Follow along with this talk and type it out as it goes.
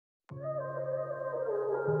A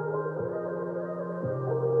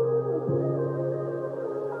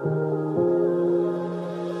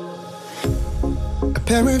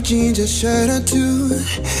pair of jeans, a shirt or two.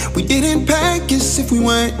 We didn't pack as if we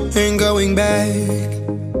weren't going back.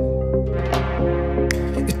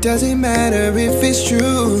 It doesn't matter if it's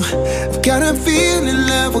true. I've got a feeling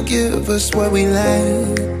love will give us what we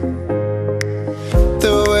lack.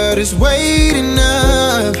 The world is waiting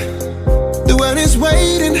up. The world is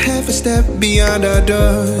waiting half a step beyond our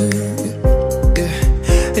door. Yeah.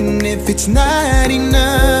 And if it's not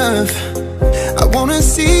enough, I wanna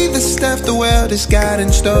see the stuff the world has got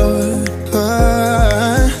in store.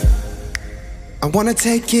 I wanna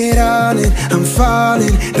take it all in, I'm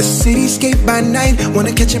falling. The cityscape by night,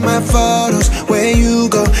 wanna catch in my photos. Where you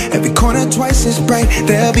go, every corner twice as bright.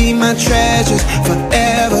 They'll be my treasures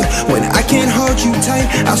forever. When I can't hold you tight,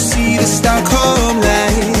 I'll see the Stockholm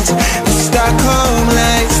lights. The Stockholm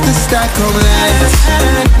lights, the Stockholm lights.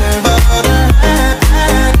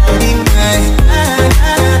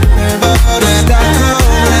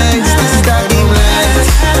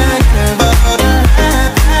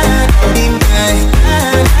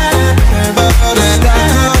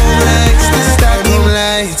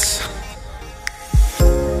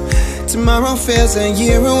 Tomorrow feels a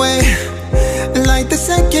year away, like the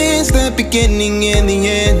seconds, the beginning and the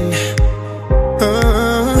end.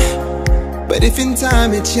 But if in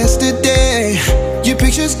time it's yesterday, your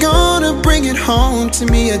picture's gonna bring it home to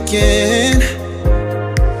me again.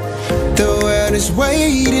 The world is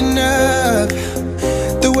waiting up.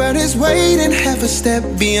 The world is waiting half a step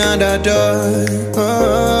beyond our door.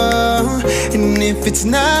 And if it's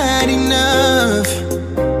not enough,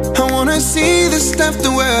 I wanna see the stuff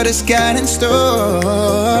the world has got in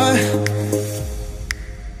store.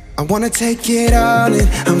 I wanna take it all in,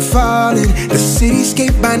 I'm falling. The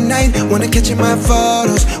cityscape by night, wanna catch in my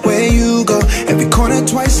photos. Where you go, every corner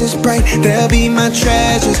twice as bright. They'll be my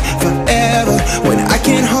treasures forever. When I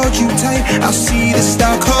can't hold you tight, I'll see the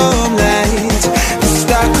Stockholm lights. The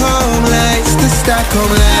Stockholm lights, the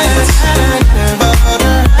Stockholm lights.